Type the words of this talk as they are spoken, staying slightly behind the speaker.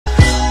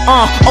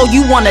Oh,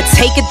 you wanna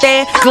take it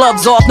there?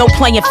 Gloves off, no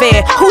playing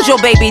fair. Who's your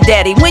baby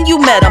daddy? When you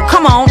met him?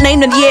 Come on, name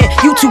them, yeah.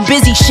 You too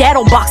busy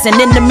shadow boxing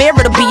in the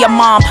mirror to be a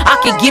mom. I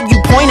could give you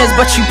pointers,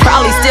 but you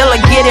probably still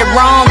get it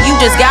wrong. You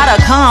just got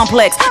a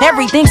complex.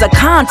 Everything's a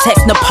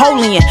context.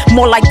 Napoleon,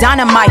 more like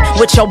dynamite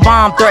with your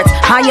bomb threats.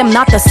 I am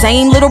not the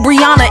same little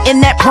Brianna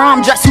in that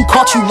prom dress who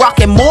caught you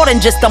rocking more than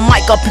just a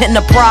mic up in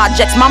the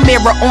projects. My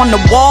mirror on the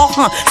wall,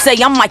 say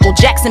I'm Michael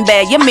Jackson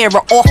bad. Your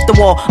mirror off the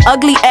wall.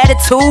 Ugly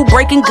attitude,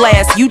 breaking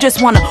glass. You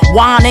just wanna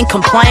whine and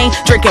complain,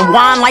 drinking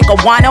wine like a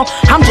wino.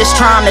 I'm just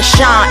trying to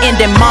shine,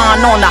 ending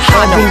mine on the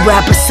high note. Every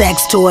rapper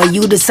sex toy,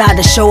 you decide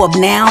to show up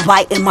now,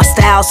 biting my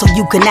style so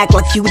you can act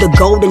like you the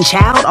golden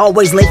child.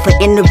 Always late for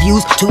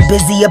interviews, too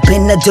busy up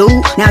in the do.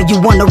 Now you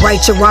wanna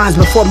write your rhymes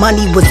before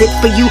money was it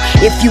for you.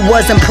 If you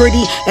wasn't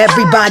pretty,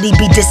 everybody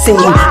be dissing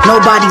you.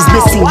 Nobody's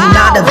missing you,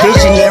 not a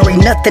visionary.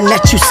 Nothing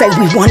that you say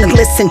we wanna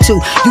listen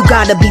to. You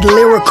gotta be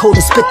lyrical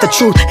to spit the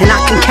truth, and I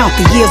can count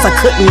the years I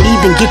couldn't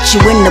even get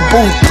you in the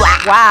booth.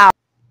 Wow.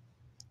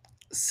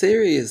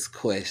 Serious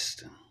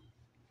question.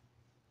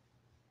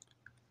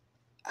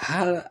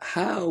 How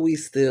are we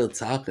still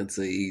talking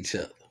to each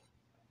other?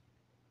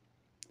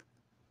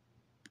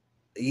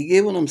 You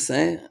get what I'm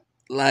saying?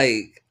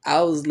 Like,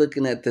 I was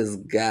looking at this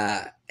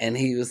guy and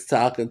he was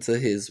talking to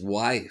his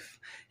wife,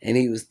 and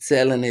he was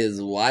telling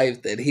his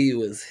wife that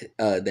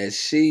that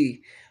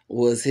she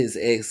was his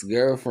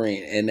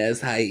ex-girlfriend, and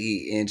that's how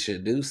he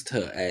introduced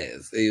her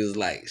as.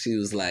 She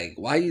was like,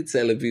 why you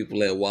telling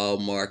people at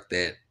Walmart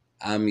that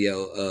I'm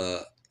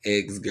your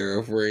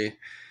ex-girlfriend?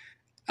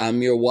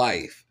 I'm your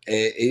wife.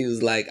 And he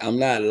was like, I'm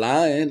not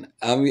lying.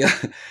 I'm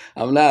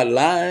not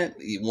lying.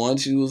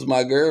 Once you was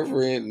my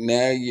girlfriend,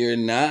 now you're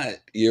not.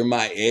 You're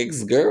my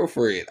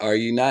ex-girlfriend. Are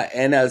you not?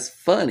 And that's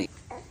funny.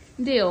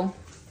 Deal.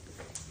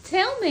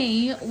 Tell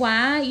me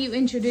why you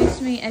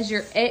introduced me as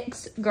your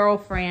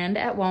ex-girlfriend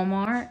at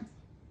Walmart.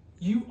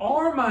 You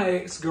are my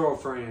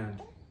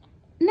ex-girlfriend.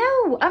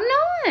 No, I'm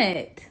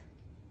not.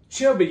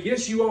 Shelby,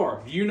 yes you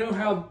are. You know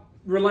how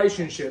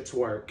relationships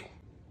work.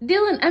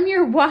 Dylan, I'm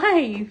your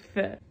wife.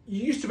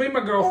 You used to be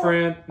my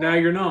girlfriend, now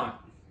you're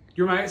not.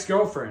 You're my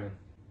ex-girlfriend.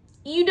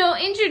 You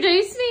don't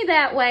introduce me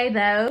that way,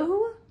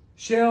 though.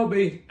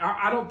 Shelby,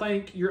 I don't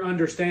think you're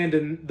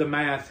understanding the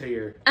math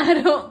here.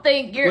 I don't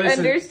think you're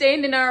Listen,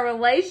 understanding our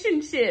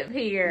relationship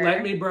here.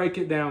 Let me break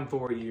it down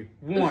for you.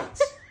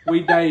 Once, we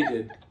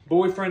dated.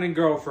 Boyfriend and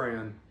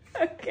girlfriend.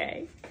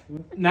 Okay.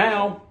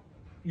 Now,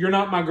 you're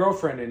not my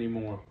girlfriend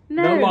anymore.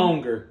 No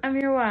longer. I'm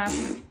your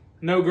wife.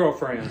 No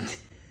girlfriend.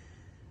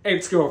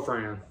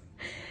 Ex-girlfriend.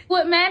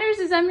 What matters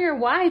is I'm your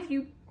wife.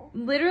 You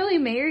literally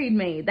married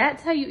me.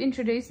 That's how you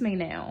introduce me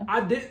now.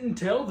 I didn't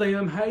tell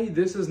them, hey,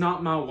 this is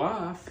not my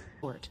wife.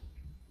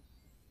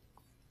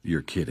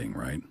 You're kidding,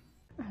 right?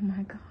 Oh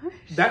my gosh.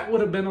 That would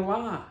have been a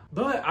lie.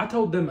 But I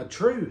told them a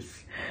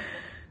truth.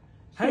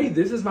 Hey,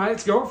 this is my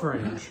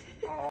ex-girlfriend.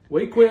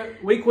 We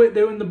quit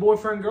doing the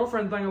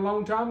boyfriend-girlfriend thing a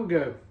long time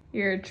ago.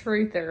 You're a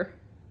truther.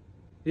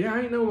 Yeah,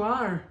 I ain't no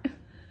liar.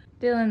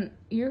 Dylan,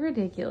 you're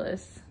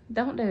ridiculous.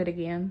 Don't do it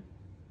again.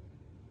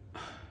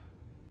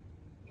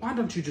 Why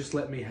don't you just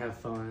let me have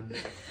fun?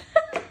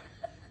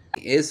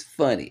 It's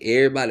funny.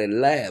 Everybody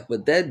laugh,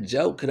 but that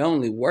joke could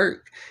only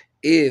work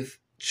if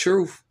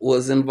truth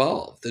was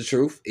involved. The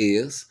truth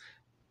is,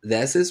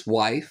 that's his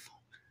wife.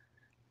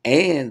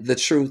 And the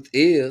truth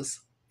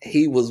is,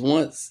 they was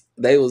once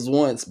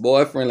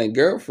boyfriend and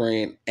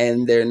girlfriend,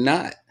 and they're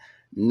not.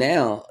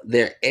 Now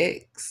they're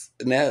ex.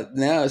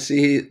 Now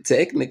she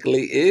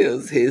technically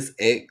is his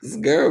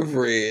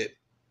ex-girlfriend,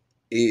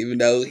 even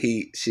though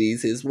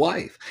she's his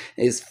wife.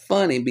 It's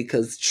funny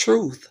because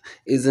truth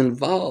is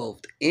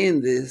involved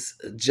in this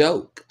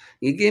joke.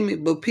 You get me?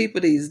 But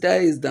people these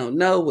days don't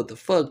know what the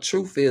fuck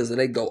truth is,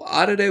 and they go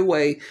out of their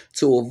way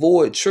to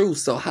avoid truth.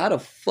 So how the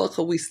fuck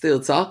are we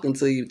still talking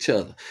to each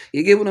other?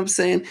 You get what I'm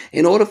saying?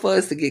 In order for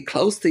us to get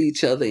close to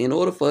each other, in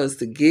order for us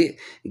to get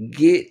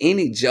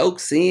any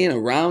jokes in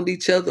around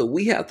each other,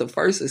 we have to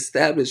first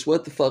establish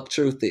what the fuck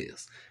truth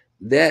is.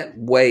 That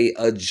way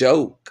a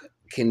joke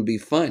can be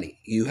funny.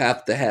 You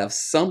have to have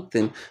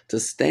something to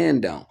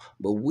stand on.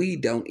 But we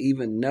don't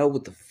even know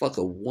what the fuck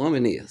a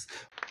woman is.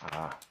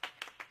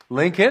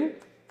 Lincoln,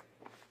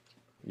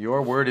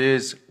 your word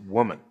is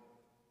woman.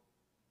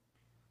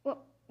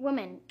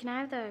 Woman. Can I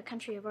have the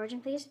country of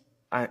origin, please?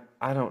 I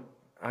don't,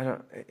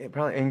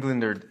 probably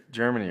England or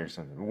Germany or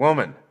something.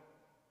 Woman.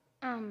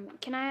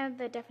 Can I have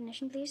the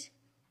definition, please?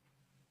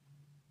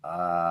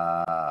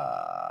 Why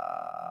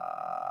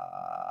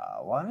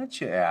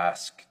don't you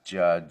ask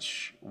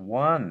Judge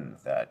 1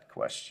 that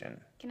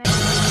question? Can I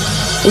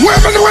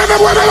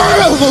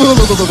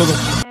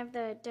have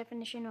the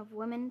definition of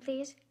woman,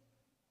 please?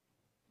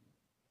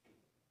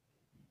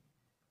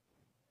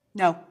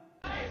 No.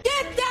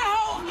 Get the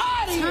hell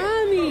out of here!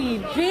 Tommy,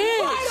 bitch!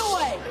 Right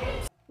away!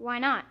 Why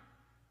not?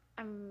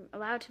 I'm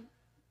allowed to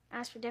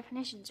ask for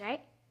definitions,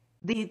 right?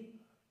 The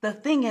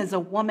thing is, a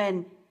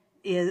woman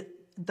is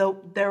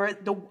What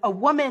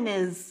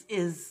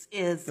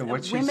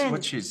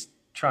she's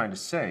trying to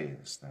say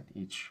is that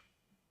each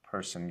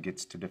person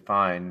gets to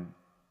define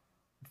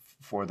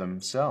for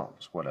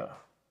themselves what a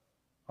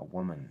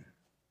woman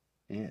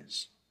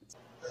is.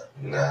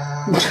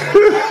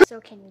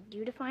 So can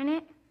you define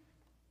it?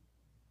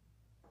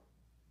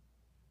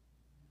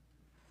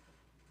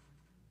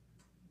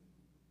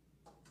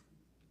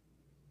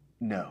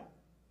 No.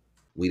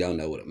 We don't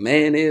know what a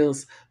man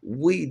is.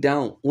 We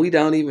don't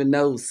even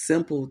know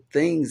simple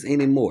things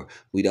anymore.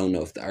 We don't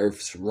know if the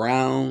earth's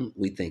round.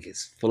 We think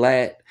it's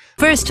flat.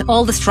 First,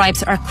 all the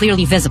stripes are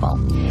clearly visible.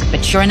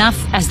 But sure enough,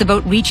 as the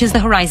boat reaches the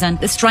horizon,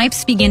 the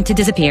stripes begin to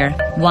disappear,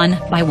 one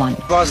by one.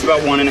 Lost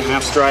about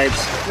 1.5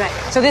 stripes. Right.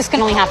 So this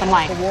can only happen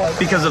why?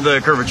 Because of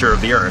the curvature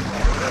of the Earth.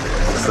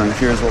 So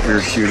here's what we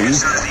were shooting.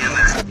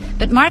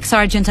 But Mark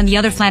Sargent and the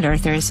other flat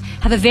earthers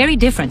have a very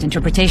different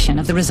interpretation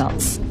of the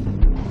results.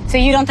 So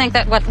you don't think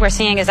that what we're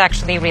seeing is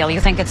actually real? You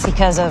think it's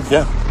because of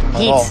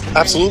heat?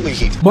 Absolutely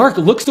heat. Mark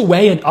looks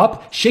away and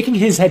up, shaking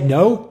his head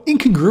no,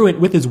 incongruent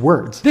with his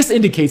words. This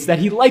indicates that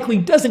he likely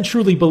doesn't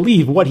truly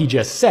believe what he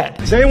just said.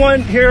 Does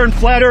anyone here in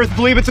flat Earth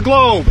believe it's a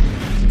globe?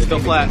 It's still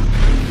flat.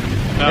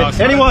 No, it's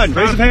anyone?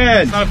 Raise a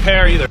hand. It's not a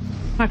pear either.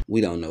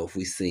 We don't know if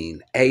we've seen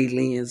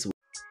aliens.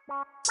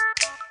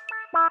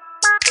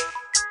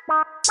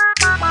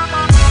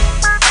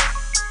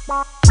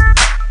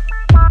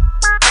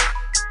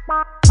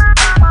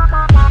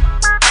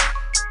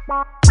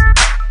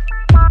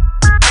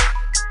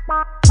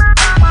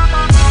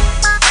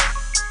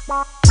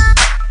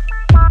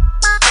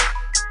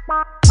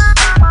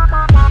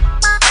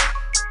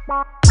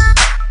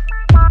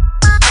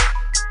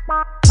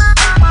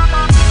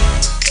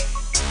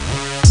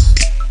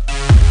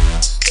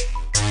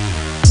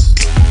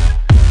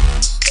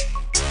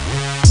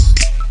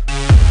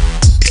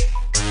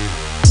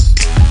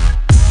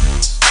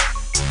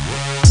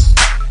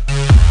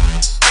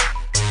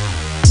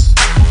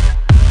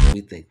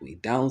 Think we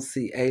don't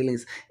see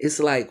aliens. It's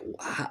like,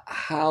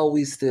 how are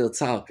we still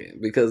talking?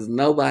 Because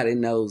nobody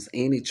knows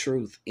any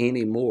truth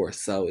anymore.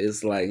 So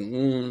it's like,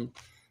 you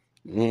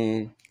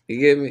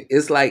get me?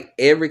 It's like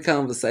every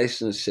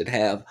conversation should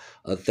have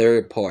a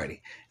third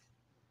party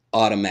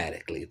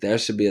automatically. There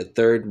should be a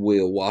third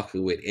wheel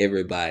walking with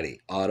everybody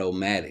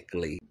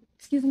automatically.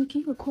 Excuse me,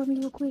 can you record me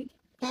real quick?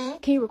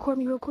 Can you record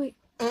me real quick?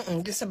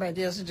 Get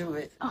somebody else to do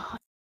it. Oh.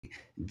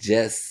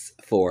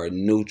 Just for a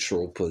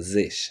neutral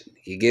position.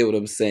 You get what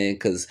I'm saying?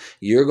 Because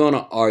you're going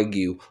to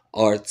argue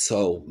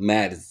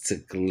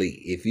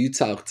automatically. If you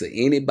talk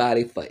to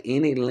anybody for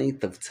any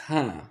length of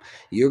time,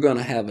 you're going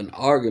to have an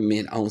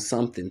argument on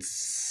something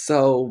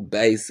so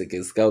basic.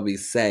 It's going to be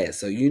sad.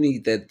 So you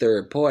need that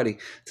third party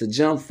to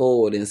jump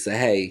forward and say,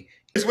 hey.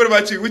 What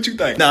about you? What you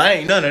think? Nah, I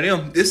ain't none of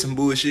them. This some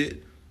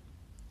bullshit.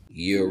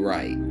 You're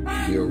right.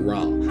 You're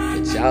wrong.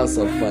 But y'all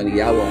so funny,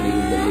 y'all won't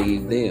even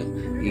believe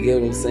them. You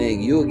get what I'm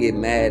saying? You'll get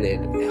mad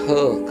at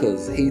her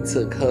because he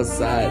took her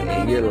side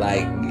and you're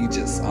like, you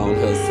just on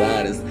her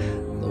side.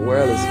 The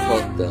world is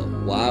fucked up.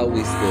 Why are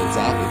we still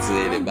talking to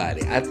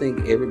anybody? I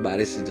think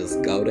everybody should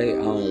just go their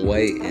own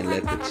way and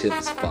let the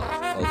chips fall,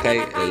 okay?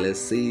 And let's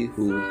see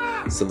who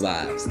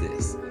survives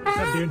this. What's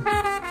up, dude?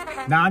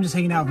 Nah, I'm just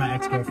hanging out with my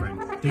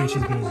ex-girlfriend. Dude,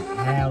 she's being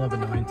hell of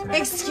annoying today.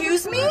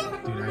 Excuse me? Dude,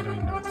 I don't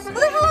even know what to say. Who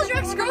the hell is your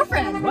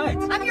ex-girlfriend? What?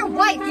 I'm your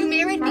wife. You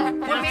married me. We're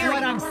That's married.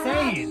 what I'm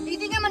saying. You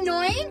think I'm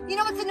annoying? You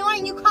know what's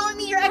annoying? You calling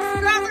me your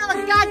ex-girlfriend all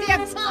the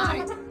goddamn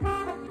time.